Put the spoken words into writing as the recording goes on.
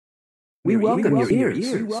We welcome your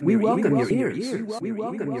ears. We welcome your ears. We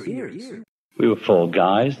welcome your ears. We were four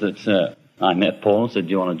guys that I met Paul and said,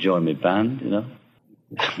 "Do you want to join my band?"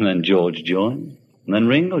 And then George joined, and then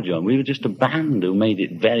Ringo joined. We were just a band who made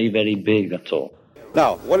it very, very big. That's all.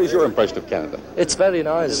 Now, what is your impression of Canada? It's very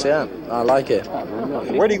nice, yeah. I like it.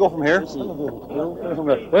 Where do you go from here?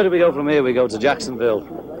 Where do we go from here? We go to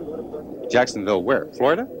Jacksonville. Jacksonville, where?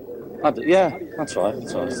 Florida? Yeah, that's right.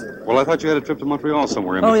 Well, I thought you had a trip to Montreal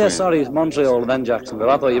somewhere in between. Yeah, sorry, Montreal, then Jacksonville.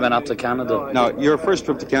 I thought you meant up to Canada. Now, your first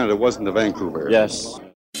trip to Canada wasn't to Vancouver. Yes.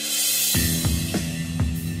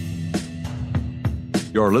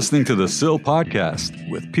 You're listening to the SIL Podcast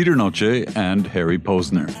with Peter Noce and Harry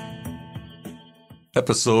Posner.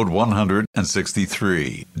 Episode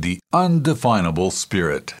 163, The Undefinable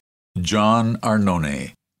Spirit. John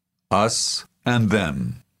Arnone. Us and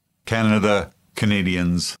Them. Canada,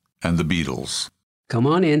 Canadians, and the Beatles. Come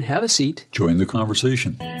on in, have a seat. Join the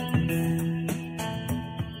conversation.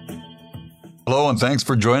 Hello, and thanks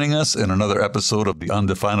for joining us in another episode of the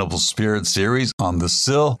Undefinable Spirit series on the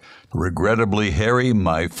SIL. Regrettably, Harry,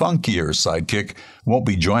 my funkier sidekick, won't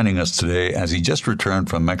be joining us today as he just returned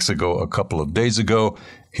from Mexico a couple of days ago.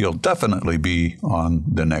 He'll definitely be on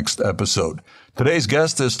the next episode. Today's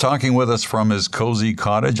guest is talking with us from his cozy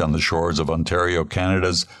cottage on the shores of Ontario,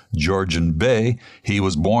 Canada's Georgian Bay. He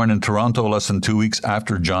was born in Toronto less than 2 weeks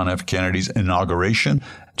after John F. Kennedy's inauguration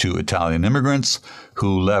to Italian immigrants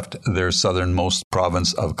who left their southernmost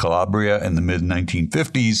province of Calabria in the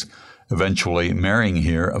mid-1950s, eventually marrying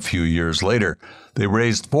here a few years later. They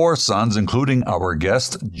raised 4 sons, including our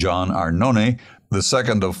guest, John Arnone, the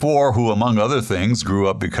second of 4, who, among other things, grew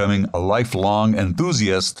up becoming a lifelong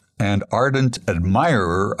enthusiast and ardent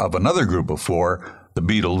admirer of another group of 4, the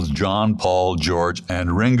Beatles, John, Paul, George,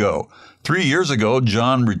 and Ringo. 3 years ago,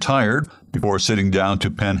 John retired before sitting down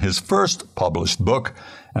to pen his first published book,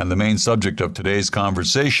 and the main subject of today's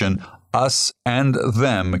conversation, Us and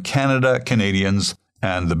Them, Canada, Canadians,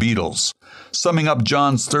 and the Beatles. Summing up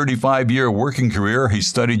John's 35-year working career, he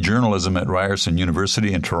studied journalism at Ryerson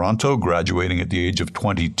University in Toronto, graduating at the age of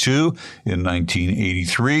 22 in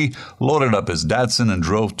 1983, loaded up his Datsun and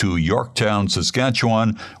drove to Yorktown,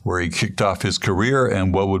 Saskatchewan, where he kicked off his career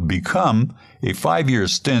in what would become a 5-year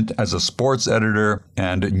stint as a sports editor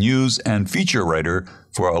and news and feature writer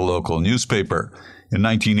for a local newspaper. In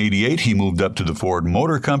 1988, he moved up to the Ford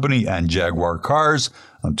Motor Company and Jaguar Cars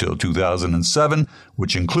until 2007,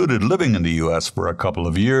 which included living in the U.S. for a couple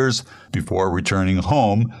of years before returning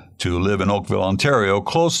home to live in Oakville, Ontario,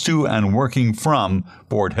 close to and working from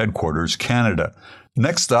Ford headquarters, Canada.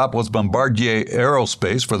 Next stop was Bombardier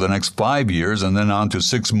Aerospace for the next 5 years and then on to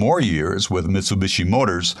 6 more years with Mitsubishi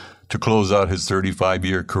Motors to close out his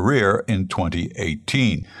 35-year career in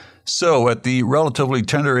 2018. So, at the relatively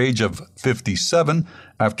tender age of 57,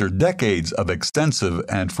 after decades of extensive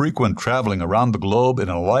and frequent traveling around the globe in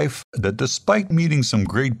a life that, despite meeting some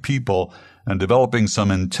great people and developing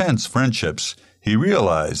some intense friendships, he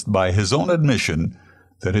realized by his own admission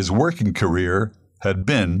that his working career had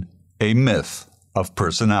been a myth of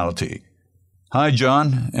personality. Hi,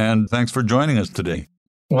 John, and thanks for joining us today.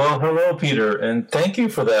 Well, hello, Peter, and thank you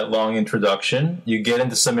for that long introduction. You get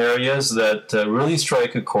into some areas that really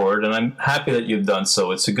strike a chord, and I'm happy that you've done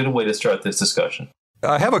so. It's a good way to start this discussion.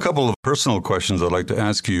 I have a couple of personal questions I'd like to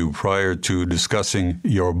ask you prior to discussing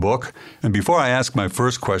your book. And before I ask my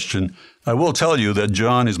first question, I will tell you that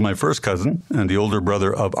John is my first cousin and the older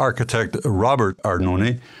brother of architect Robert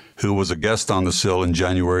Arnone, who was a guest on the SIL in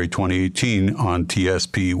January 2018 on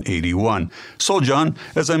TSP163. So, John,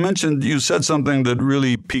 as I mentioned, you said something that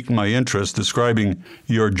really piqued my interest, describing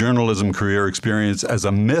your journalism career experience as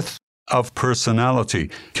a myth of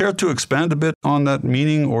personality. Care to expand a bit on that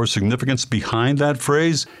meaning or significance behind that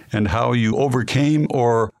phrase and how you overcame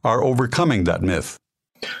or are overcoming that myth?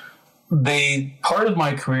 The part of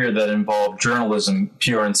my career that involved journalism,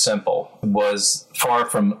 pure and simple, was far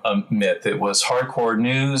from a myth. It was hardcore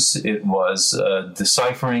news. It was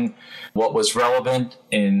deciphering what was relevant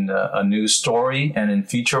in a news story and in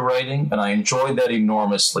feature writing, and I enjoyed that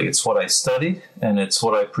enormously. It's what I studied, and it's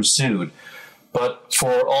what I pursued, but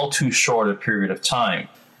for all too short a period of time.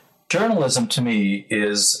 Journalism, to me,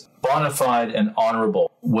 is a bona fide and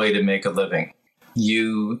honorable way to make a living.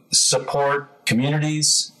 You support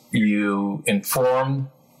communities, you inform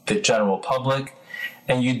the general public,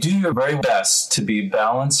 and you do your very best to be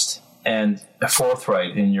balanced and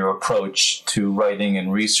forthright in your approach to writing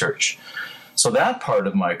and research. So that part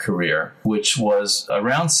of my career, which was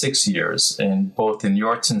around 6 years, both in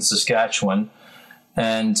Yorktown, Saskatchewan,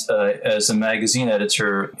 and as a magazine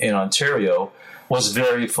editor in Ontario, was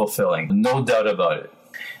very fulfilling, no doubt about it.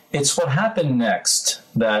 It's what happened next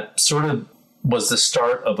that sort of was the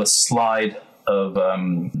start of a slide of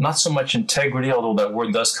not so much integrity, although that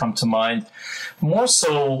word does come to mind, more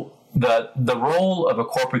so that the role of a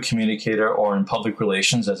corporate communicator, or in public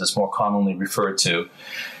relations, as it's more commonly referred to,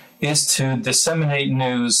 is to disseminate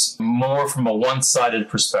news more from a one-sided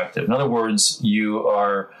perspective. In other words, you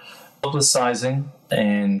are publicizing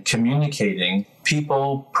and communicating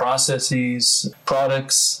people, processes,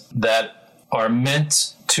 products that are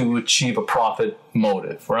meant to achieve a profit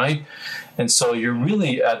motive, right? And so you're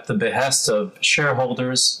really at the behest of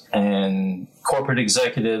shareholders and corporate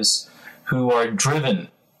executives who are driven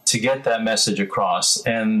to get that message across.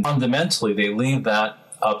 And fundamentally, they leave that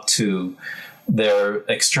up to their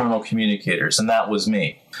external communicators, and that was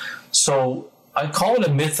me. So I call it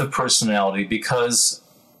a myth of personality because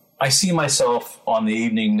I see myself on the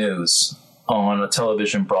evening news, on a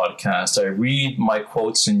television broadcast. I read my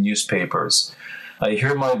quotes in newspapers. I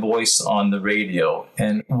hear my voice on the radio.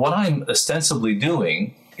 And what I'm ostensibly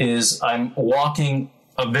doing is I'm walking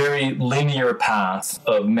a very linear path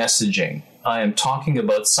of messaging. I am talking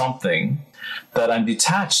about something that I'm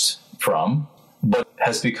detached from, but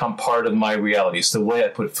has become part of my reality. It's the way I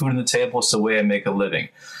put food on the table. It's the way I make a living.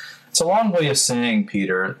 It's a long way of saying,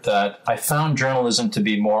 Peter, that I found journalism to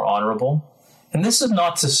be more honorable. And this is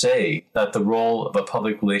not to say that the role of a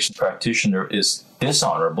public relations practitioner is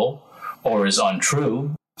dishonorable or is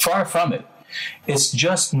untrue. Far from it. It's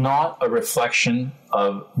just not a reflection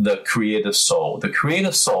of the creative soul. The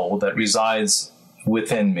creative soul that resides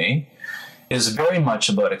within me is very much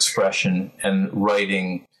about expression and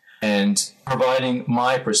writing and providing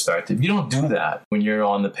my perspective. You don't do that when you're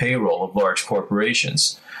on the payroll of large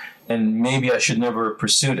corporations. And maybe I should never have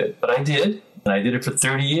pursued it, but I did, and I did it for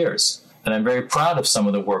 30 years. And I'm very proud of some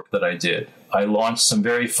of the work that I did. I launched some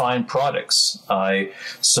very fine products. I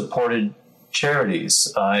supported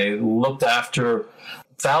charities. I looked after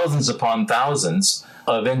thousands upon thousands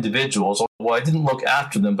of individuals. Well, I didn't look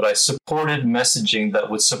after them, but I supported messaging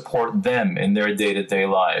that would support them in their day-to-day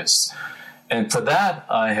lives. And for that,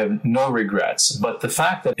 I have no regrets. But the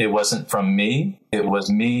fact that it wasn't from me, it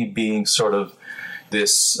was me being sort of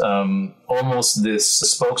this, almost this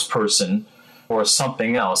spokesperson or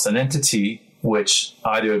something else, an entity which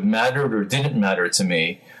either mattered or didn't matter to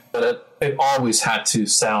me, but it always had to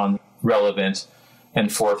sound relevant and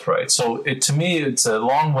forthright. So to me, it's a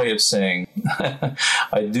long way of saying,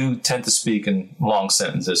 I do tend to speak in long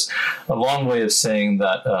sentences, a long way of saying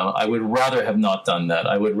that I would rather have not done that.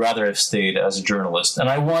 I would rather have stayed as a journalist. And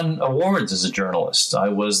I won awards as a journalist. I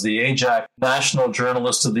was the AJAC National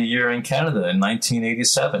Journalist of the Year in Canada in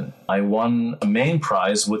 1987. I won a main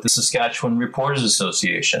prize with the Saskatchewan Reporters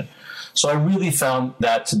Association. So I really found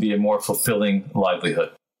that to be a more fulfilling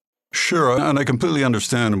livelihood. Sure, and I completely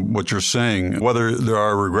understand what you're saying. Whether there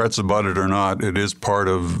are regrets about it or not, it is part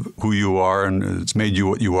of who you are, and it's made you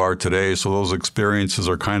what you are today. So those experiences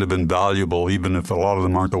are kind of invaluable, even if a lot of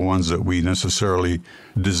them aren't the ones that we necessarily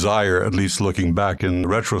desire, at least looking back in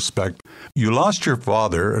retrospect. You lost your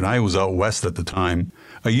father, and I was out west at the time,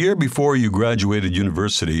 a year before you graduated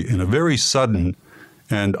university in a very sudden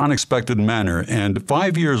and unexpected manner. And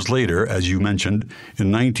 5 years later, as you mentioned,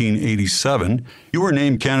 in 1987, you were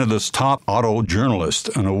named Canada's top auto journalist,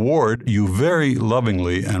 an award you very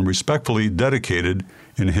lovingly and respectfully dedicated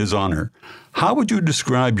in his honor. How would you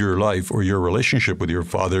describe your life or your relationship with your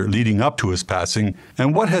father leading up to his passing,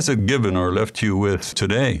 and what has it given or left you with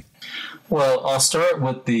today? Well, I'll start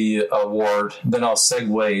with the award, then I'll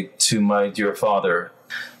segue to my dear father.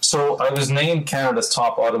 So I was named Canada's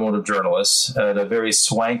top automotive journalist at a very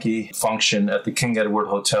swanky function at the King Edward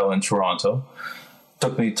Hotel in Toronto.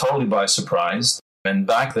 Took me totally by surprise. And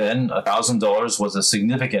back then, $1,000 was a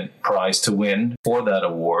significant prize to win for that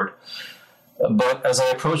award. But as I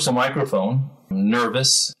approached the microphone,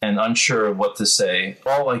 nervous and unsure of what to say,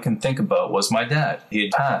 all I can think about was my dad. He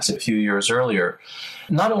had passed a few years earlier.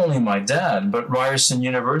 Not only my dad, but Ryerson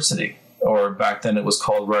University, or back then it was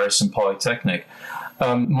called Ryerson Polytechnic.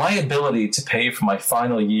 My ability to pay for my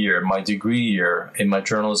final year, my degree year in my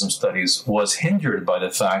journalism studies, was hindered by the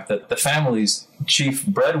fact that the family's chief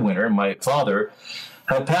breadwinner, my father,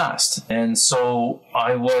 had passed. And so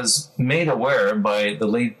I was made aware by the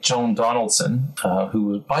late Joan Donaldson,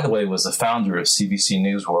 who, by the way, was the founder of CBC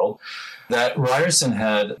News World, that Ryerson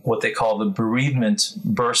had what they call the bereavement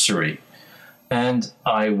bursary. And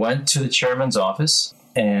I went to the chairman's office,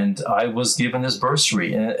 and I was given this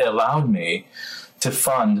bursary, and it allowed me to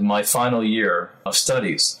fund my final year of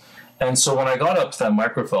studies. And so when I got up to that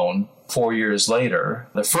microphone 4 years later,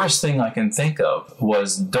 the first thing I can think of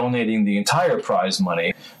was donating the entire prize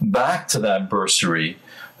money back to that bursary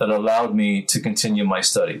that allowed me to continue my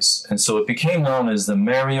studies. And so it became known as the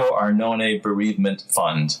Mario Arnone Bereavement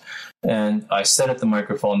Fund. And I said at the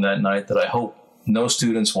microphone that night that I hope no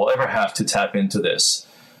students will ever have to tap into this,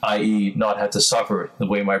 i.e. not have to suffer the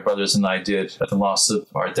way my brothers and I did at the loss of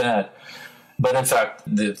our dad. But in fact,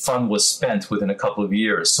 the fund was spent within a couple of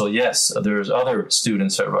years. So yes, there's other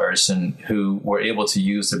students at Ryerson who were able to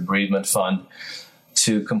use the bereavement fund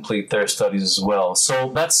to complete their studies as well.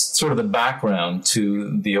 So that's sort of the background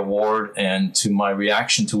to the award and to my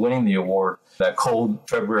reaction to winning the award that cold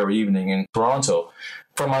February evening in Toronto.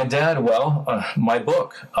 For my dad, my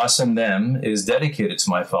book, Us and Them, is dedicated to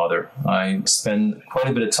my father. I spend quite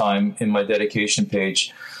a bit of time in my dedication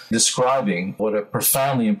page describing what a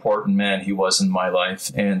profoundly important man he was in my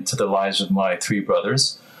life and to the lives of my three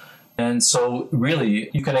brothers. And so really,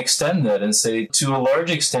 you can extend that and say, to a large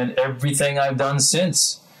extent, everything I've done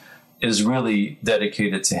since is really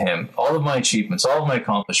dedicated to him. All of my achievements, all of my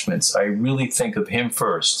accomplishments, I really think of him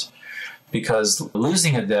first. Because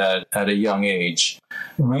losing a dad at a young age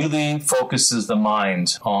really focuses the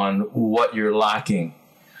mind on what you're lacking,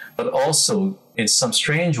 but also in some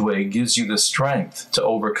strange way gives you the strength to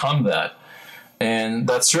overcome that. And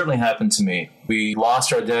that certainly happened to me. We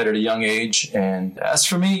lost our dad at a young age. And as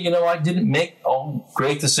for me, I didn't make all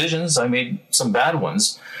great decisions. I made some bad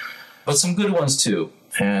ones, but some good ones too.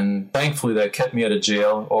 And thankfully that kept me out of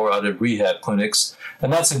jail or out of rehab clinics.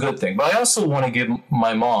 And that's a good thing. But I also want to give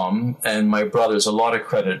my mom and my brothers a lot of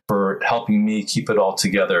credit for helping me keep it all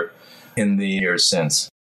together in the years since.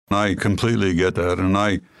 I completely get that. And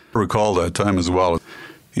I recall that time as well.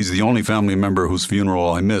 He's the only family member whose funeral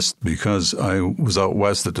I missed because I was out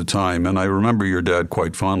west at the time. And I remember your dad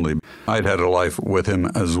quite fondly. I'd had a life with him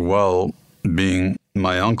as well, being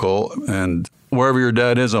my uncle. And wherever your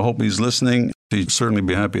dad is, I hope he's listening. He'd certainly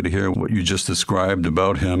be happy to hear what you just described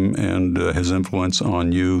about him and his influence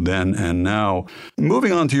on you then and now.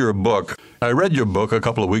 Moving on to your book, I read your book a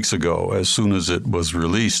couple of weeks ago as soon as it was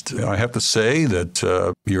released. I have to say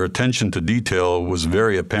that your attention to detail was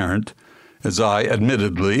very apparent, as I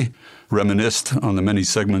admittedly reminisced on the many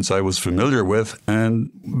segments I was familiar with and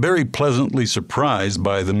very pleasantly surprised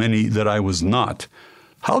by the many that I was not.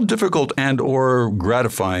 How difficult and or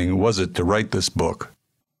gratifying was it to write this book?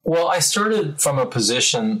 Well, I started from a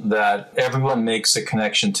position that everyone makes a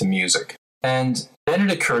connection to music. And then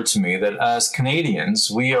it occurred to me that as Canadians,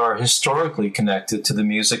 we are historically connected to the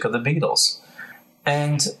music of the Beatles.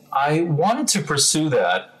 And I wanted to pursue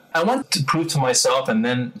that. I wanted to prove to myself and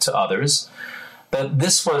then to others that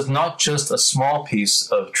this was not just a small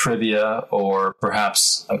piece of trivia or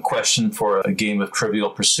perhaps a question for a game of Trivial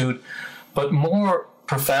Pursuit, but more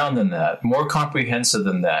profound than that, more comprehensive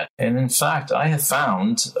than that. And in fact, I have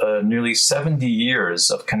found nearly 70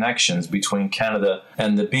 years of connections between Canada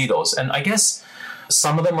and the Beatles. And I guess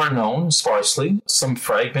some of them are known sparsely. Some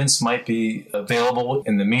fragments might be available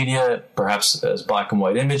in the media, perhaps as black and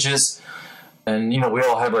white images. And, we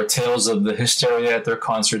all have our tales of the hysteria at their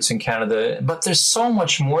concerts in Canada, but there's so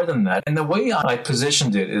much more than that. And the way I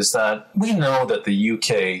positioned it is that we know that the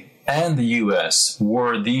UK and the US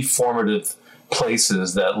were the formative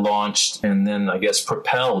places that launched and then, I guess,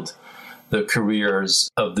 propelled the careers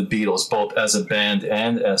of the Beatles, both as a band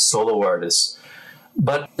and as solo artists.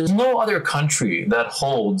 But there's no other country that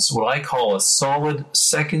holds what I call a solid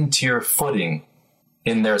second-tier footing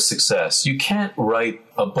in their success. You can't write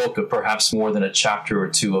a book of perhaps more than a chapter or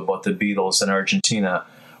two about the Beatles in Argentina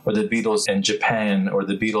or the Beatles in Japan or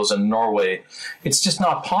the Beatles in Norway. It's just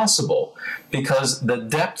not possible because the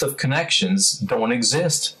depth of connections don't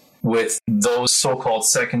exist with those so-called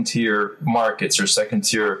second-tier markets or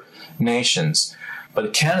second-tier nations.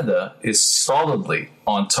 But Canada is solidly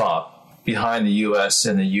on top behind the US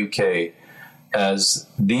and the UK as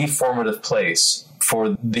the formative place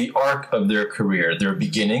for the arc of their career, their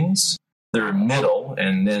beginnings, their middle,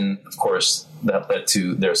 and then, of course, that led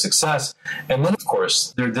to their success, and then, of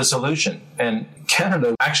course, their dissolution. And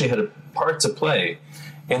Canada actually had a part to play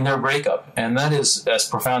in their breakup, and that is as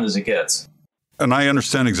profound as it gets. And I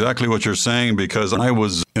understand exactly what you're saying because I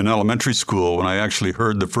was in elementary school when I actually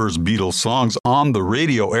heard the first Beatles songs on the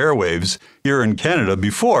radio airwaves here in Canada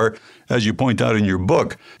before, as you point out in your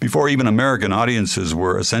book, before even American audiences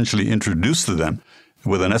were essentially introduced to them,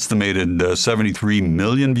 with an estimated 73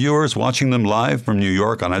 million viewers watching them live from New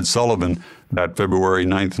York on Ed Sullivan that February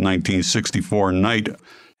 9th, 1964 night.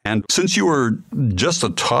 And since you were just a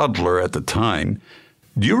toddler at the time,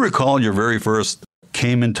 do you recall your very first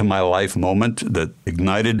came into my life moment that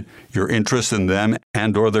ignited your interest in them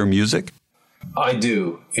and or their music? I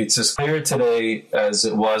do. It's as clear today as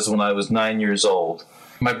it was when I was 9 years old.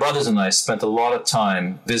 My brothers and I spent a lot of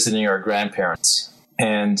time visiting our grandparents.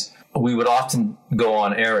 And we would often go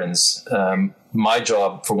on errands. My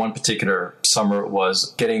job for one particular summer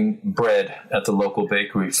was getting bread at the local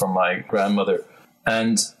bakery from my grandmother.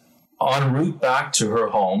 And en route back to her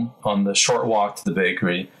home, on the short walk to the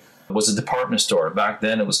bakery, was a department store. Back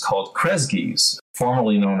then it was called Kresge's,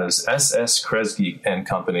 formerly known as SS Kresge and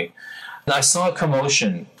Company. And I saw a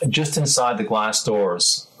commotion just inside the glass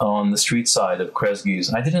doors on the street side of Kresge's.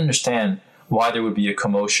 And I didn't understand why there would be a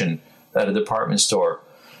commotion at a department store.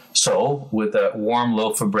 So, with that warm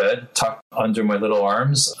loaf of bread tucked under my little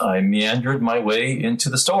arms, I meandered my way into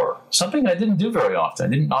the store. Something I didn't do very often. I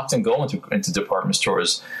didn't often go into department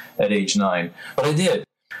stores at age 9, but I did.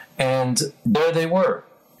 And there they were.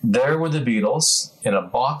 There were the Beatles in a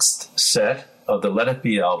boxed set of the Let It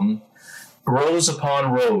Be album, rows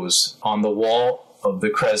upon rows on the wall of the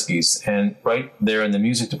Kresge's, and right there in the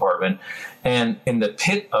music department. And in the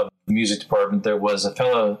pit of the music department, there was a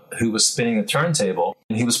fellow who was spinning a turntable,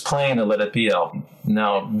 and he was playing a Let It Be album.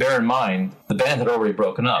 Now, bear in mind, the band had already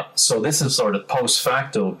broken up. So this is sort of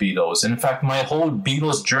post-facto Beatles. And in fact, my whole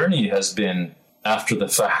Beatles journey has been after the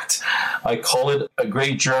fact. I call it a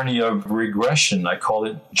great journey of regression. I call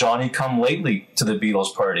it Johnny Come Lately to the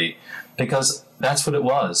Beatles party, because that's what it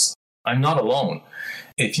was. I'm not alone.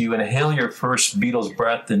 If you inhale your first Beatles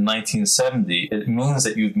breath in 1970, it means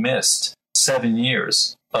that you've missed 7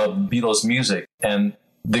 years of Beatles music, and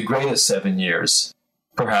the greatest 7 years,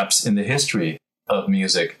 perhaps, in the history of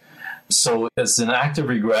music. So it's an act of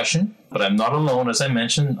regression, but I'm not alone. As I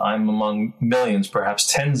mentioned, I'm among millions,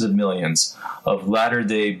 perhaps tens of millions of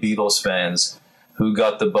latter-day Beatles fans who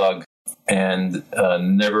got the bug and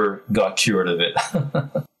never got cured of it.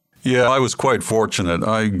 Yeah, I was quite fortunate.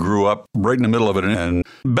 I grew up right in the middle of it. And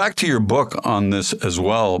back to your book on this as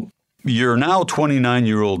well, your now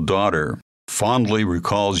 29-year-old daughter fondly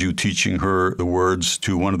recalls you teaching her the words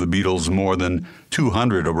to one of the Beatles' more than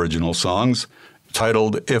 200 original songs,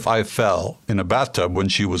 titled If I Fell, in a bathtub when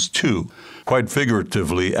she was 2, quite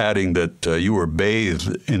figuratively adding that you were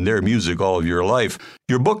bathed in their music all of your life.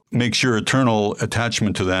 Your book makes your eternal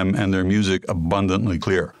attachment to them and their music abundantly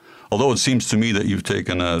clear. Although it seems to me that you've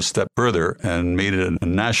taken a step further and made it a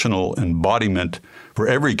national embodiment for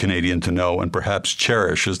every Canadian to know and perhaps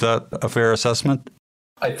cherish. Is that a fair assessment?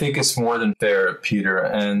 I think it's more than fair, Peter.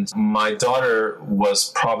 And my daughter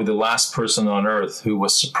was probably the last person on earth who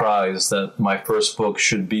was surprised that my first book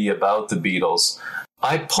should be about the Beatles.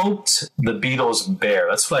 I poked the Beatles bare.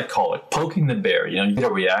 That's what I call it, poking the bear. You get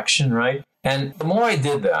a reaction, right? And the more I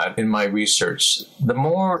did that in my research, the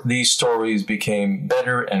more these stories became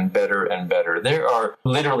better and better and better. There are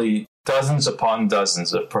literally dozens upon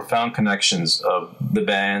dozens of profound connections of the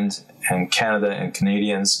band and Canada and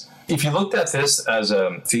Canadians. If you looked at this as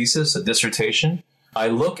a thesis, a dissertation, I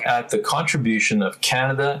look at the contribution of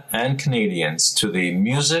Canada and Canadians to the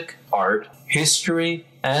music, art, history,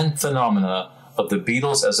 and phenomena of the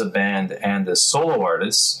Beatles as a band and as solo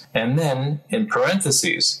artists. And then, in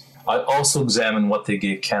parentheses, I also examine what they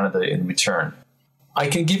gave Canada in return. I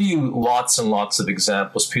can give you lots and lots of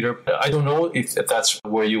examples, Peter. I don't know if that's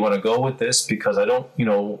where you want to go with this, because I don't,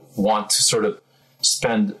 want to sort of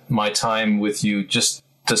spend my time with you just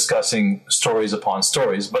discussing stories upon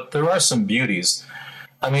stories, but there are some beauties.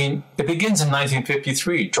 I mean, it begins in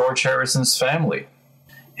 1953. George Harrison's family,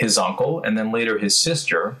 his uncle, and then later his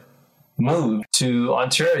sister, moved to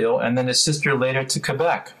Ontario, and then his sister later to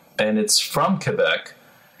Quebec. And it's from Quebec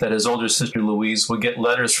that his older sister Louise would get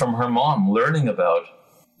letters from her mom learning about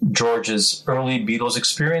George's early Beatles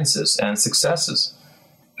experiences and successes.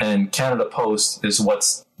 And Canada Post is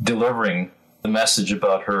what's delivering the message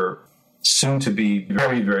about her soon-to-be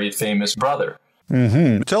very, very famous brother.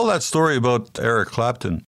 Mm-hmm. Tell that story about Eric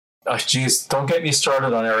Clapton. Geez, don't get me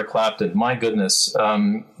started on Eric Clapton. My goodness.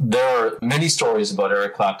 There are many stories about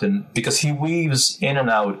Eric Clapton because he weaves in and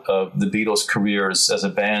out of the Beatles' careers as a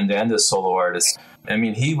band and as solo artist. I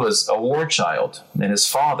mean, he was a war child, and his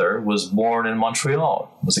father was born in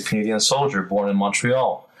Montreal, was a Canadian soldier born in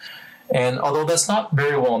Montreal. And although that's not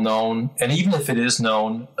very well known, and even if it is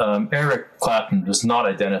known, Eric Clapton does not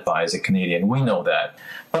identify as a Canadian. We know that.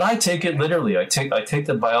 But I take it literally. I take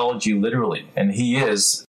the biology literally, and he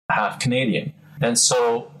is half Canadian. And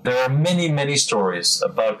so there are many, many stories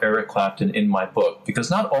about Eric Clapton in my book,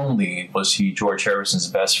 because not only was he George Harrison's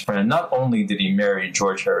best friend, not only did he marry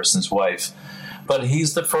George Harrison's wife, but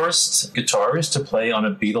he's the first guitarist to play on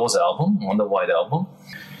a Beatles album, on the White Album.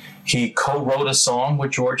 He co-wrote a song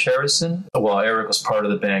with George Harrison while Eric was part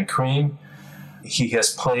of the band Cream. He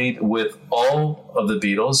has played with all of the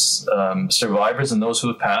Beatles, survivors and those who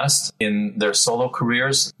have passed in their solo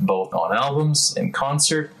careers, both on albums, in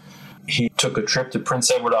concert. He took a trip to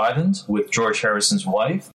Prince Edward Island with George Harrison's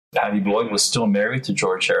wife. Patty Boyd was still married to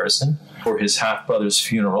George Harrison for his half-brother's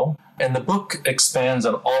funeral. And the book expands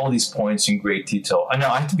on all of these points in great detail. I know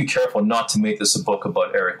I have to be careful not to make this a book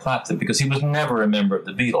about Eric Clapton because he was never a member of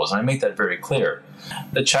the Beatles, and I make that very clear.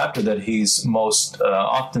 The chapter that he's most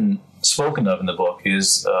often spoken of in the book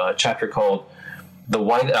is a chapter called The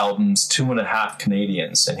White Album's 2.5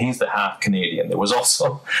 Canadians, and he's the half Canadian. There was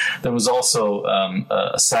also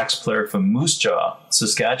a sax player from Moose Jaw,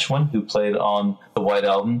 Saskatchewan, who played on the White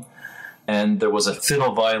Album. And there was a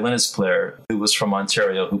fiddle violinist player who was from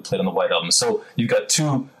Ontario who played on the White Album. So you've got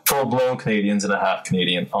 2 full-blown Canadians and a half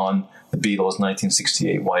Canadian on the Beatles'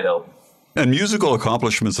 1968 White Album. And musical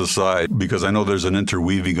accomplishments aside, because I know there's an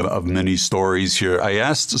interweaving of many stories here, I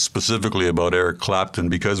asked specifically about Eric Clapton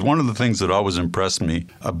because one of the things that always impressed me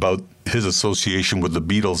about his association with the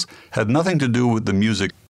Beatles had nothing to do with the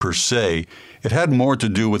music per se. It had more to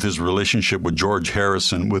do with his relationship with George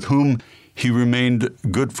Harrison, with whom he remained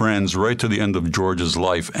good friends right to the end of George's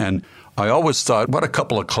life. And I always thought, what a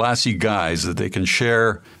couple of classy guys that they can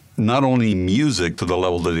share not only music to the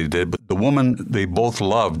level that they did, but the woman they both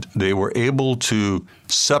loved. They were able to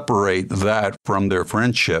separate that from their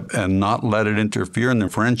friendship and not let it interfere in their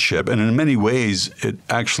friendship. And in many ways, it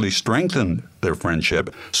actually strengthened their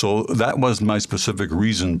friendship. So that was my specific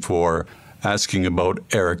reason for asking about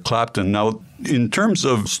Eric Clapton. Now, in terms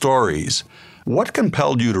of stories, what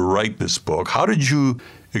compelled you to write this book? How did you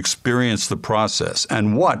experience the process?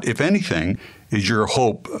 And what, if anything, is your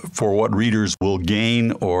hope for what readers will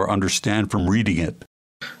gain or understand from reading it?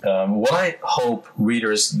 What I hope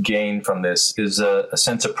readers gain from this is a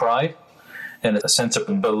sense of pride and a sense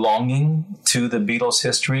of belonging to the Beatles'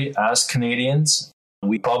 history as Canadians.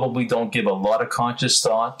 We probably don't give a lot of conscious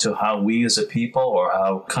thought to how we as a people or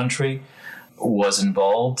how country was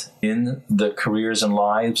involved in the careers and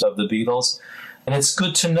lives of the Beatles. And it's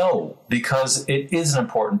good to know because it is an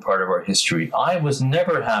important part of our history. I was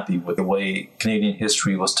never happy with the way Canadian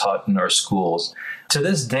history was taught in our schools. To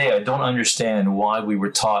this day, I don't understand why we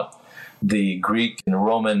were taught the Greek and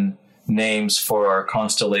Roman names for our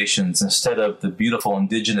constellations instead of the beautiful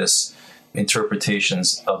indigenous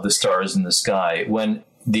interpretations of the stars in the sky, when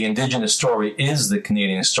the indigenous story is the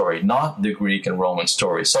Canadian story, not the Greek and Roman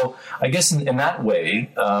story. So I guess in that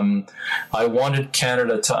way, I wanted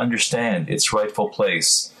Canada to understand its rightful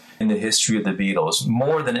place in the history of the Beatles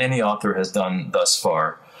more than any author has done thus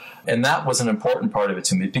far. And that was an important part of it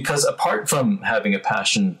to me because apart from having a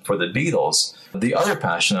passion for the Beatles, the other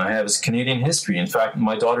passion I have is Canadian history. In fact,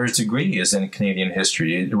 my daughter's degree is in Canadian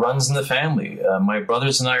history. It runs in the family. My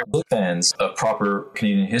brothers and I are big fans of proper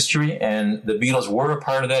Canadian history, and the Beatles were a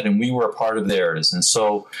part of that, and we were a part of theirs. And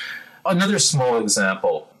so another small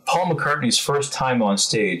example, Paul McCartney's first time on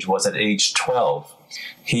stage was at age 12.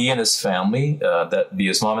 He and his family, that be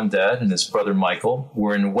his mom and dad and his brother Michael,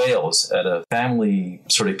 were in Wales at a family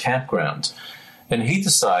sort of campground. And he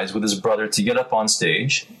decides with his brother to get up on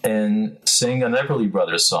stage and sing an Everly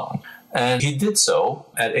Brothers song. And he did so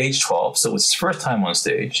at age 12, so it was his first time on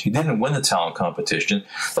stage. He didn't win the talent competition,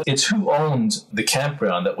 but it's who owned the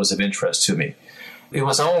campground that was of interest to me. It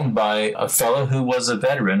was owned by a fellow who was a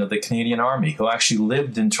veteran of the Canadian Army, who actually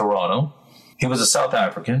lived in Toronto. He was a South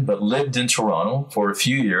African, but lived in Toronto for a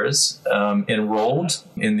few years, enrolled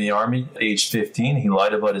in the Army at age 15. He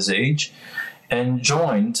lied about his age and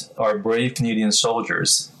joined our brave Canadian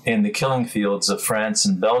soldiers in the killing fields of France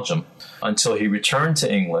and Belgium until he returned to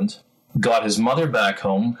England, got his mother back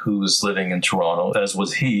home, who was living in Toronto, as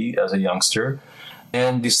was he as a youngster,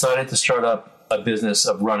 and decided to start up a business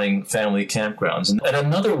of running family campgrounds. And at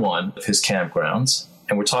another one of his campgrounds,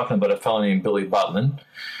 and we're talking about a fellow named Billy Butlin,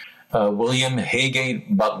 William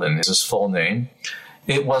Haygate Butlin is his full name.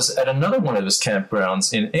 It was at another one of his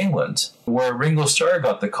campgrounds in England where Ringo Starr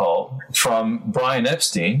got the call from Brian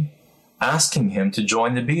Epstein asking him to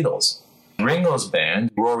join the Beatles. Ringo's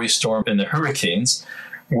band, Rory Storm and the Hurricanes,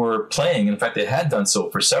 were playing. In fact, they had done so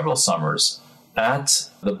for several summers at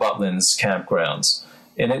the Butlins campgrounds.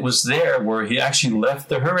 And it was there where he actually left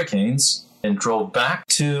the Hurricanes and drove back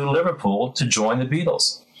to Liverpool to join the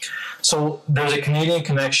Beatles. So there's a Canadian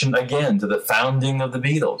connection, again, to the founding of the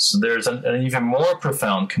Beatles. There's an even more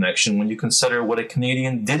profound connection when you consider what a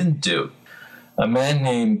Canadian didn't do. A man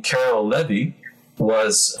named Carol Levy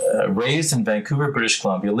was raised in Vancouver, British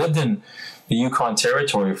Columbia, lived in the Yukon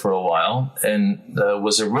Territory for a while, and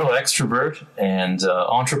was a real extrovert and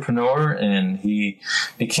entrepreneur, and he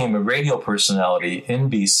became a radio personality in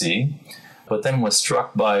BC, but then was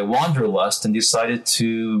struck by wanderlust and decided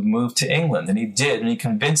to move to England. And he did, and he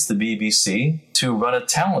convinced the BBC to run a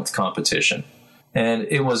talent competition. And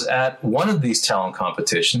it was at one of these talent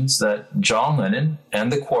competitions that John Lennon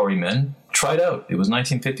and the Quarrymen tried out. It was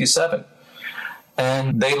 1957.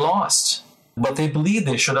 And they lost. But they believed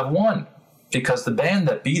they should have won because the band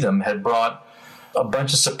that beat them had brought a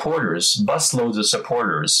bunch of supporters, busloads of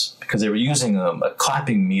supporters, because they were using a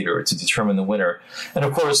clapping meter to determine the winner. And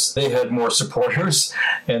of course, they had more supporters,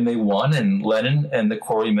 and they won, and Lennon and the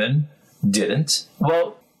Quarrymen didn't.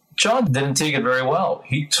 Well, John didn't take it very well.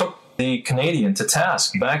 He took the Canadian to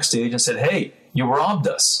task backstage and said, "Hey, you robbed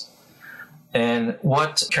us." And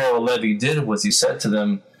what Carol Levy did was he said to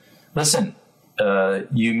them, "Listen,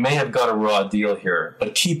 you may have got a raw deal here,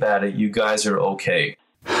 but keep at it. You guys are okay."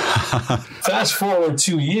 Fast forward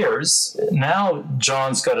 2 years, now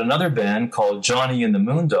John's got another band called Johnny and the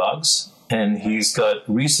Moondogs, and he's got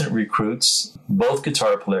recent recruits, both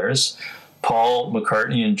guitar players, Paul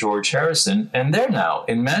McCartney and George Harrison, and they're now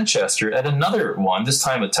in Manchester at another one, this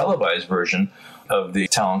time a televised version of the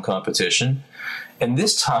talent competition. And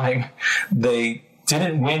this time they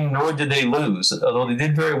didn't win, nor did they lose, although they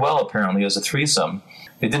did very well apparently as a threesome.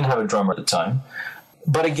 They didn't have a drummer at the time.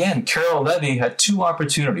 But again, Carol Levy had two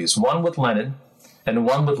opportunities, one with Lennon and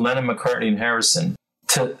one with Lennon, McCartney, and Harrison,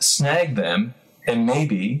 to snag them and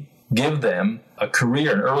maybe give them a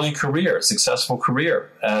career, an early career, a successful career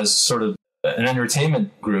as sort of an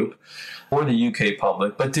entertainment group for the UK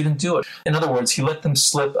public, but didn't do it. In other words, he let them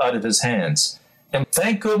slip out of his hands. And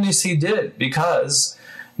thank goodness he did, because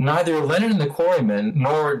neither Lennon and the Quarrymen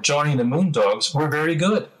nor Johnny and the Moondogs were very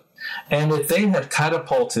good. And if they had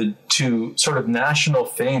catapulted to sort of national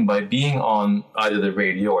fame by being on either the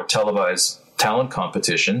radio or televised talent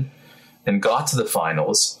competition and got to the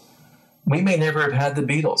finals, we may never have had the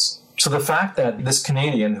Beatles. So the fact that this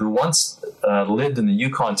Canadian who once lived in the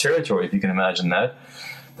Yukon Territory, if you can imagine that,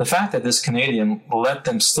 the fact that this Canadian let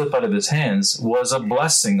them slip out of his hands was a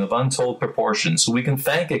blessing of untold proportions. So we can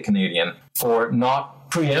thank a Canadian for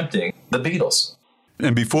not preempting the Beatles.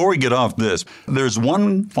 And before we get off this, there's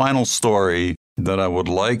one final story that I would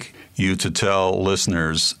like you to tell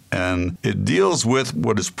listeners, and it deals with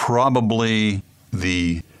what is probably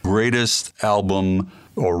the greatest album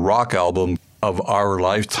or rock album of our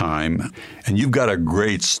lifetime. And you've got a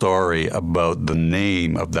great story about the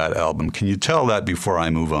name of that album. Can you tell that before I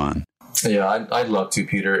move on? Yeah, I'd love to,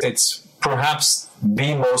 Peter. It's perhaps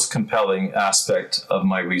the most compelling aspect of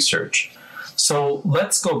my research. So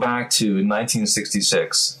let's go back to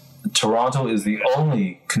 1966. Toronto is the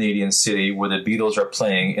only Canadian city where the Beatles are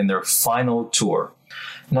playing in their final tour.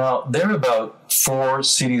 Now, they're about 4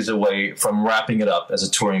 cities away from wrapping it up as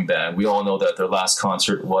a touring band. We all know that their last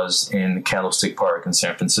concert was in Candlestick Park in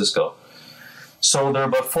San Francisco. So they're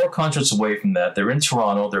about 4 concerts away from that. They're in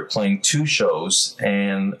Toronto. They're playing 2 shows,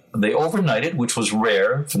 and they overnighted, which was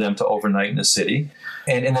rare for them to overnight in the city.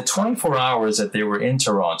 And in the 24 hours that they were in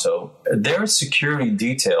Toronto, their security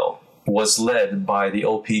detail was led by the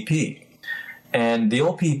OPP. And the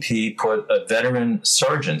OPP put a veteran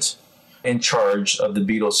sergeant in charge of the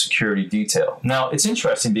Beatles security detail. Now, it's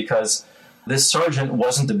interesting because this sergeant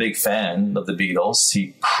wasn't a big fan of the Beatles.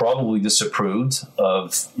 He probably disapproved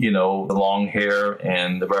of, the long hair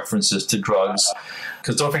and the references to drugs.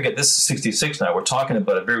 Because don't forget, this is 66 now. We're talking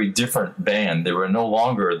about a very different band. They were no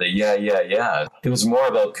longer the yeah, yeah, yeah. It was more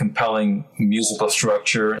about compelling musical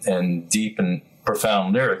structure and deep and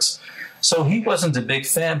profound lyrics. So he wasn't a big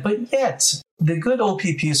fan, but yet the good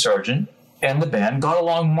OPP sergeant and the band got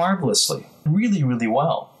along marvelously, really, really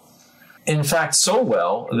well. In fact, so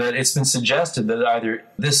well that it's been suggested that either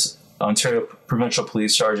this Ontario Provincial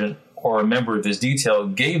Police Sergeant or a member of his detail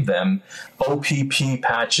gave them OPP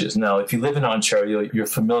patches. Now, if you live in Ontario, you're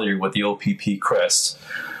familiar with the OPP crest.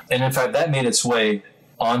 And in fact, that made its way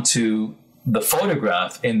onto the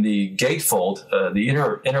photograph in the gatefold, the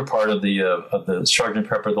inner part of the Sgt.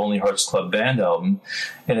 Pepper Lonely Hearts Club Band album,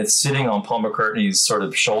 and it's sitting on Paul McCartney's sort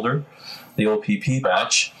of shoulder, the OPP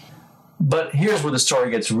patch. But here's where the story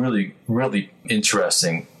gets really, really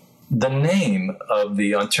interesting. The name of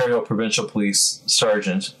the Ontario Provincial Police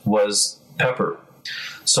Sergeant was Pepper.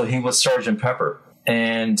 So he was Sergeant Pepper.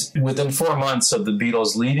 And within 4 months of the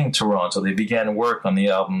Beatles leaving Toronto, they began work on the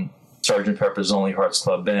album Sgt. Pepper's Lonely Hearts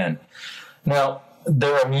Club Band. Now,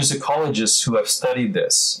 there are musicologists who have studied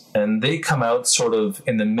this, and they come out sort of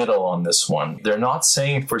in the middle on this one. They're not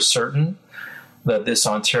saying for certain that this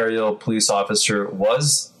Ontario police officer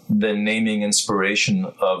was the naming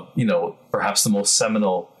inspiration of, perhaps the most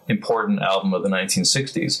seminal, important album of the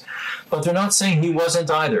 1960s. But they're not saying he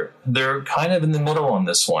wasn't either. They're kind of in the middle on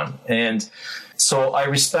this one. And So I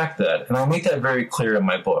respect that, and I make that very clear in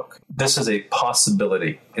my book. This is a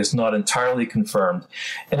possibility. It's not entirely confirmed.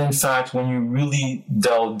 And in fact, when you really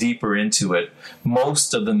delve deeper into it,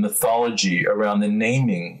 most of the mythology around the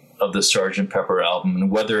naming of the Sgt. Pepper album and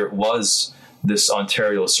whether it was this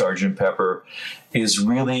Ontario Sgt. Pepper is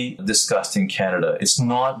really discussed in Canada. It's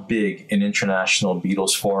not big in international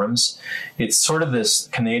Beatles forums. It's sort of this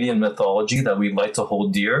Canadian mythology that we like to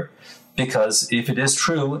hold dear, because if it is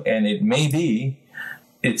true, and it may be,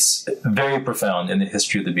 it's very profound in the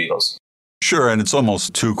history of the Beatles. Sure, and it's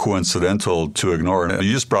almost too coincidental to ignore it.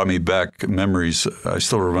 You just brought me back memories. I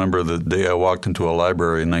still remember the day I walked into a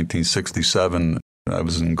library in 1967. I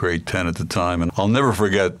was in grade 10 at the time, and I'll never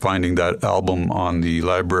forget finding that album on the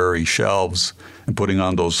library shelves and putting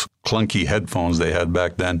on those clunky headphones they had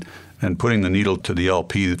back then and putting the needle to the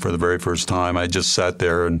LP for the very first time. I just sat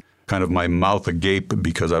there and kind of my mouth agape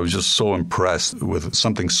because I was just so impressed with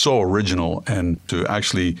something so original, and to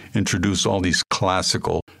actually introduce all these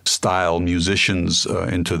classical style musicians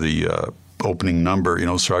into the opening number,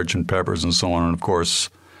 Sgt. Pepper's and so on, and of course,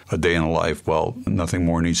 A Day in a Life. Well, nothing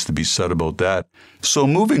more needs to be said about that. So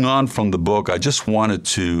moving on from the book, I just wanted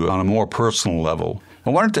to, on a more personal level,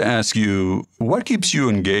 I wanted to ask you, what keeps you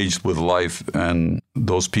engaged with life and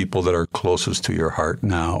those people that are closest to your heart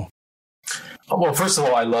now? Well, first of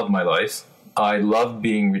all, I love my life. I love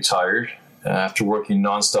being retired after working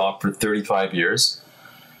nonstop for 35 years.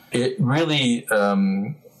 It really,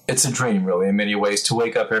 it's a dream, really, in many ways, to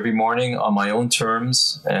wake up every morning on my own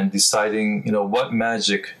terms and deciding, what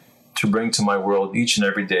magic to bring to my world each and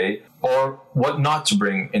every day, or what not to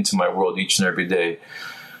bring into my world each and every day.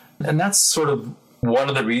 And that's sort of one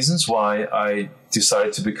of the reasons why I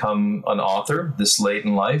decided to become an author this late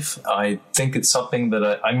in life. I think it's something that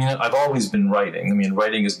I've always been writing.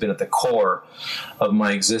 Writing has been at the core of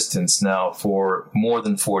my existence now for more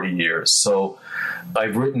than 40 years. So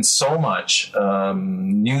I've written so much,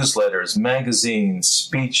 newsletters, magazines,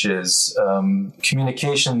 speeches,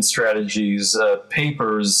 communication strategies,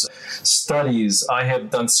 papers, studies. I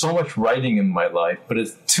have done so much writing in my life, but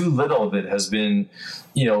too little of it has been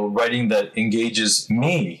writing that engages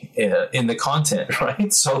me in the content,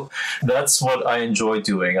 right? So that's what I enjoy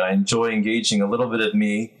doing. I enjoy engaging a little bit of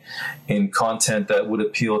me in content that would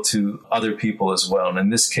appeal to other people as well, and in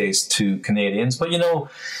this case, to Canadians. But,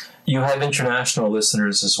 you have international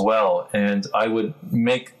listeners as well, and I would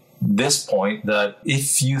make this point that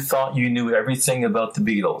if you thought you knew everything about the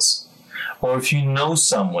Beatles, or if you know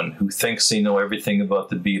someone who thinks they know everything about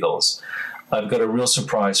the Beatles, I've got a real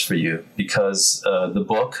surprise for you, because the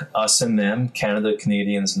book, Us and Them, Canada,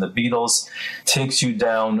 Canadians, and the Beatles, takes you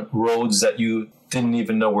down roads that you didn't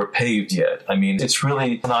even know were paved yet. It's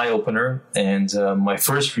really an eye-opener, and my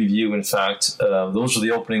first review, in fact, those are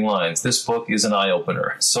the opening lines. This book is an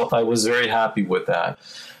eye-opener. So I was very happy with that.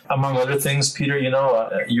 Among other things, Peter,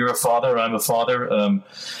 you're a father, I'm a father.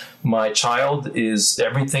 My child is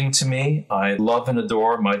everything to me. I love and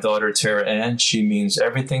adore my daughter, Tara Ann. She means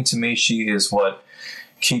everything to me. She is what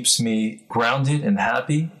keeps me grounded and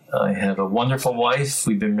happy. I have a wonderful wife.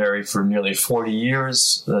 We've been married for nearly 40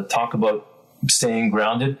 years. Talk about staying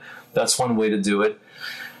grounded. That's one way to do it.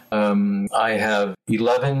 I have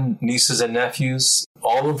 11 nieces and nephews,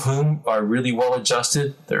 all of whom are really well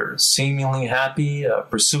adjusted. They're seemingly happy,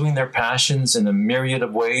 pursuing their passions in a myriad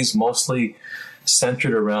of ways, mostly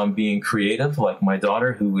centered around being creative, like my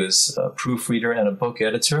daughter, who is a proofreader and a book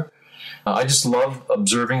editor. I just love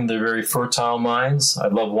observing their very fertile minds. I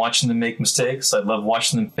love watching them make mistakes. I love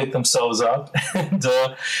watching them pick themselves up and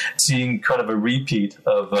seeing kind of a repeat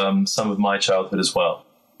of some of my childhood as well.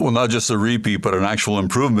 Well, not just a repeat, but an actual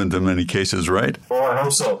improvement in many cases, right? Oh, I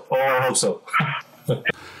hope so.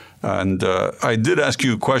 And I did ask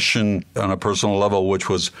you a question on a personal level, which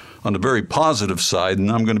was on the very positive side,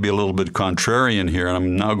 and I'm going to be a little bit contrarian here, and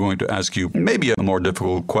I'm now going to ask you maybe a more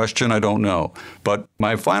difficult question, I don't know. But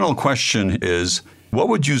my final question is, what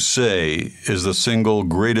would you say is the single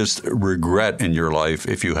greatest regret in your life,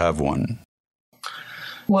 if you have one?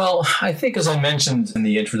 Well, I think, as I mentioned in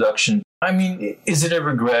the introduction, is it a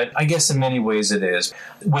regret? I guess in many ways it is,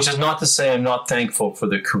 which is not to say I'm not thankful for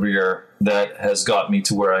the career that has got me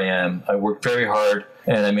to where I am. I worked very hard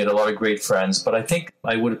and I made a lot of great friends, but I think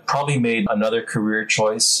I would have probably made another career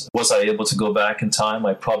choice. Was I able to go back in time?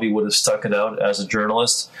 I probably would have stuck it out as a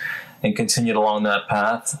journalist and continued along that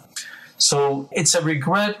path. So it's a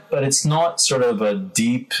regret, but it's not sort of a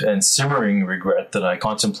deep and simmering regret that I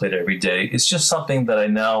contemplate every day. It's just something that I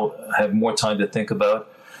now have more time to think about.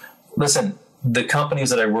 Listen, the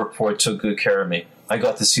companies that I work for took good care of me. I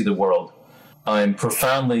got to see the world. I'm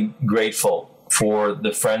profoundly grateful for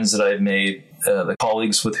the friends that I've made, the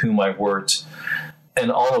colleagues with whom I've worked.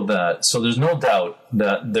 and all of that. So there's no doubt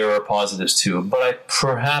that there are positives too. But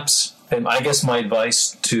I guess my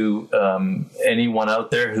advice to anyone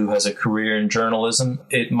out there who has a career in journalism,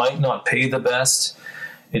 it might not pay the best.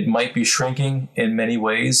 It might be shrinking in many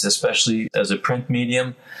ways, especially as a print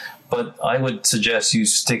medium. But I would suggest you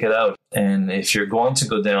stick it out. And if you're going to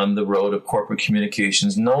go down the road of corporate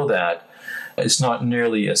communications, know that it's not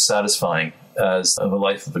nearly as satisfying as the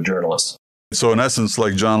life of a journalist. So in essence,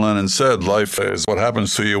 like John Lennon said, life is what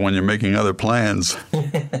happens to you when you're making other plans.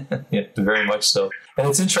 Yeah, very much so. And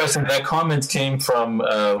it's interesting, that comment came from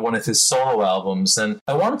one of his solo albums. And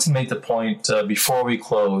I wanted to make the point before we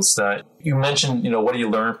close that you mentioned, what do you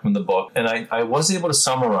learn from the book? And I was able to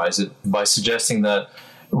summarize it by suggesting that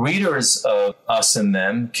readers of Us and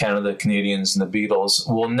Them, Canada, Canadians, and the Beatles,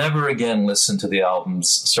 will never again listen to the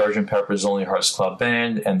albums Sgt. Pepper's Lonely Hearts Club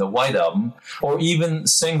Band and the White Album, or even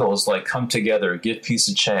singles like Come Together, Give Peace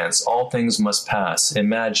a Chance, All Things Must Pass,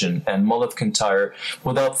 Imagine, and Mull of Kintyre,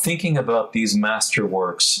 without thinking about these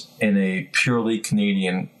masterworks in a purely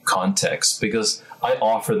Canadian context, because I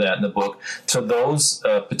offer that in the book to those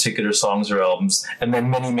particular songs or albums, and then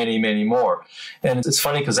many, many, many more. And it's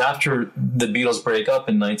funny because after the Beatles break up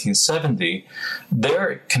in 1970,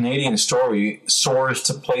 their Canadian story soars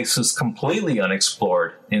to places completely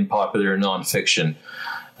unexplored in popular nonfiction.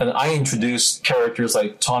 And I introduced characters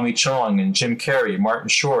like Tommy Chong and Jim Carrey, Martin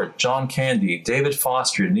Short, John Candy, David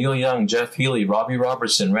Foster, Neil Young, Jeff Healey, Robbie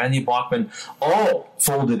Robertson, Randy Bachman, all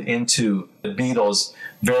folded into the Beatles'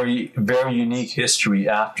 very, very unique history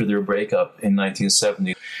after their breakup in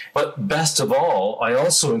 1970. But best of all, I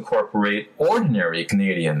also incorporate ordinary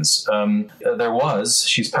Canadians.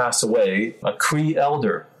 She's passed away, a Cree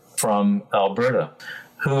elder from Alberta,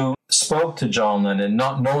 who spoke to John Lennon,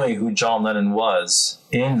 not knowing who John Lennon was,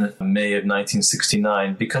 in May of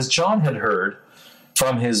 1969, because John had heard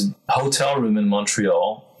from his hotel room in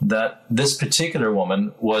Montreal that this particular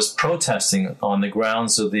woman was protesting on the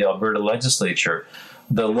grounds of the Alberta legislature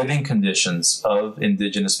the living conditions of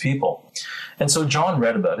Indigenous people. And so John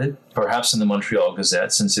read about it, perhaps in the Montreal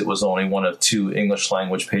Gazette, since it was only one of 2 English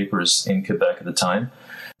language papers in Quebec at the time,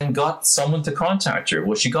 and got someone to contact her.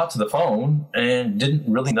 Well, she got to the phone and didn't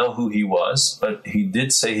really know who he was, but he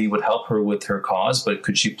did say he would help her with her cause, but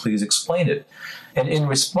could she please explain it? And in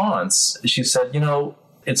response, she said,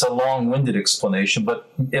 it's a long-winded explanation,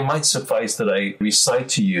 but it might suffice that I recite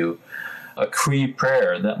to you a Cree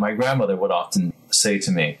prayer that my grandmother would often say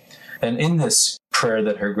to me. And in this prayer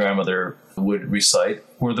that her grandmother would recite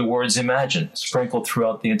were the words Imagine, sprinkled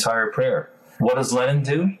throughout the entire prayer. What does Lennon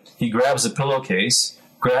do? He grabs a pillowcase,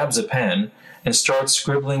 grabs a pen, and starts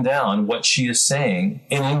scribbling down what she is saying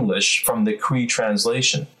in English from the Cree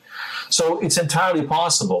translation. So it's entirely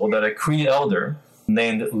possible that a Cree elder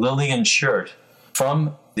named Lillian Shirt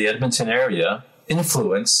from the Edmonton area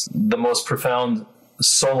influenced the most profound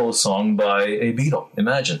solo song by a Beatle,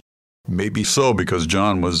 Imagine. Maybe so, because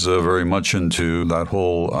John was very much into that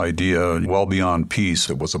whole idea, well beyond peace.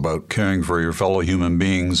 It was about caring for your fellow human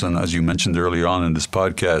beings. And as you mentioned earlier on in this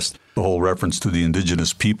podcast, the whole reference to the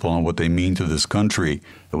Indigenous people and what they mean to this country.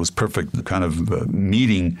 It was perfect, the kind of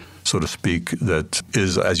meeting, so to speak, that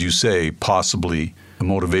is, as you say, possibly a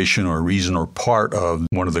motivation or a reason or part of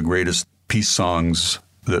one of the greatest peace songs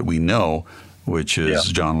that we know, which is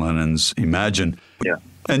John Lennon's Imagine. Yeah.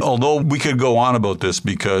 And although we could go on about this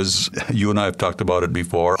because you and I have talked about it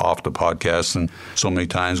before off the podcast and so many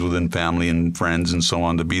times within family and friends and so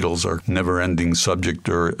on, the Beatles are never-ending subject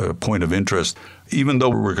or a point of interest. Even though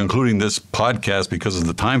we're concluding this podcast because of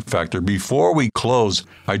the time factor, before we close,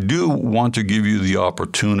 I do want to give you the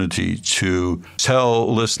opportunity to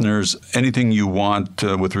tell listeners anything you want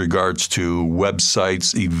with regards to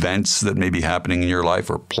websites, events that may be happening in your life,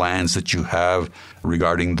 or plans that you have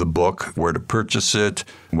regarding the book, where to purchase it,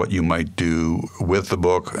 what you might do with the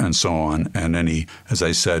book, and so on, and any, as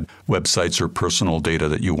I said, websites or personal data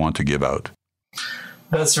that you want to give out.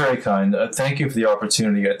 That's very kind. Thank you for the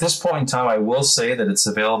opportunity. At this point in time, I will say that it's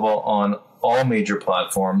available on all major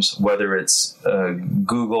platforms, whether it's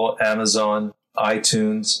Google, Amazon,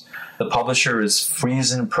 iTunes. The publisher is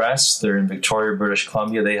Friesen Press. They're in Victoria, British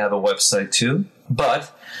Columbia. They have a website too.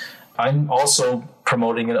 But I'm also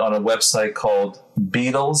promoting it on a website called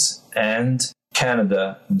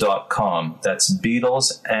BeatlesAndCanada.com. That's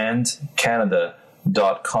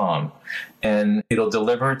BeatlesAndCanada.com. And it'll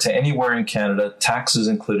deliver to anywhere in Canada, taxes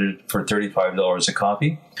included, for $35 a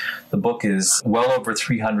copy. The book is well over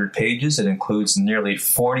 300 pages. It includes nearly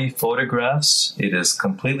 40 photographs. It is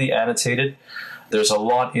completely annotated. There's a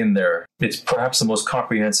lot in there. It's perhaps the most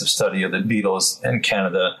comprehensive study of the Beatles and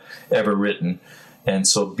Canada ever written. And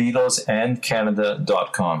so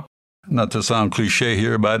BeatlesAndCanada.com. Not to sound cliche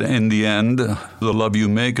here, but in the end, the love you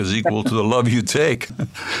make is equal to the love you take.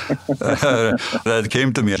 That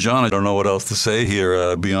came to me. John, I don't know what else to say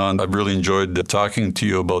here beyond I've really enjoyed talking to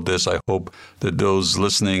you about this. I hope that those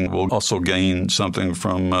listening will also gain something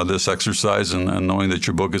from this exercise and knowing that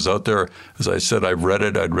your book is out there. As I said, I've read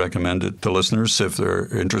it. I'd recommend it to listeners if they're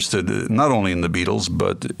interested not only in the Beatles,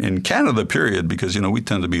 but in Canada, period, because, we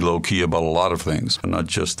tend to be low-key about a lot of things, not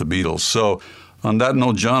just the Beatles. So on that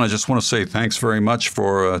note, John, I just want to say thanks very much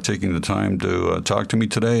for taking the time to talk to me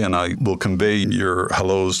today, and I will convey your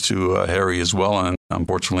hellos to Harry as well. And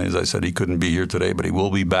unfortunately, as I said, he couldn't be here today, but he will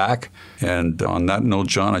be back. And on that note,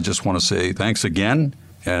 John, I just want to say thanks again,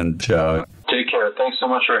 and take care. Thanks so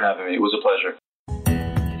much for having me. It was a pleasure.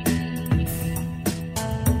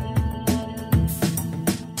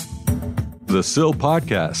 The Sill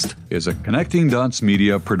Podcast is a Connecting Dots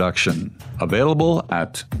Media production, available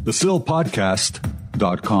at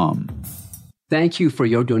thesillpodcast.com. Thank you for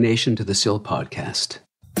your donation to the Sill Podcast.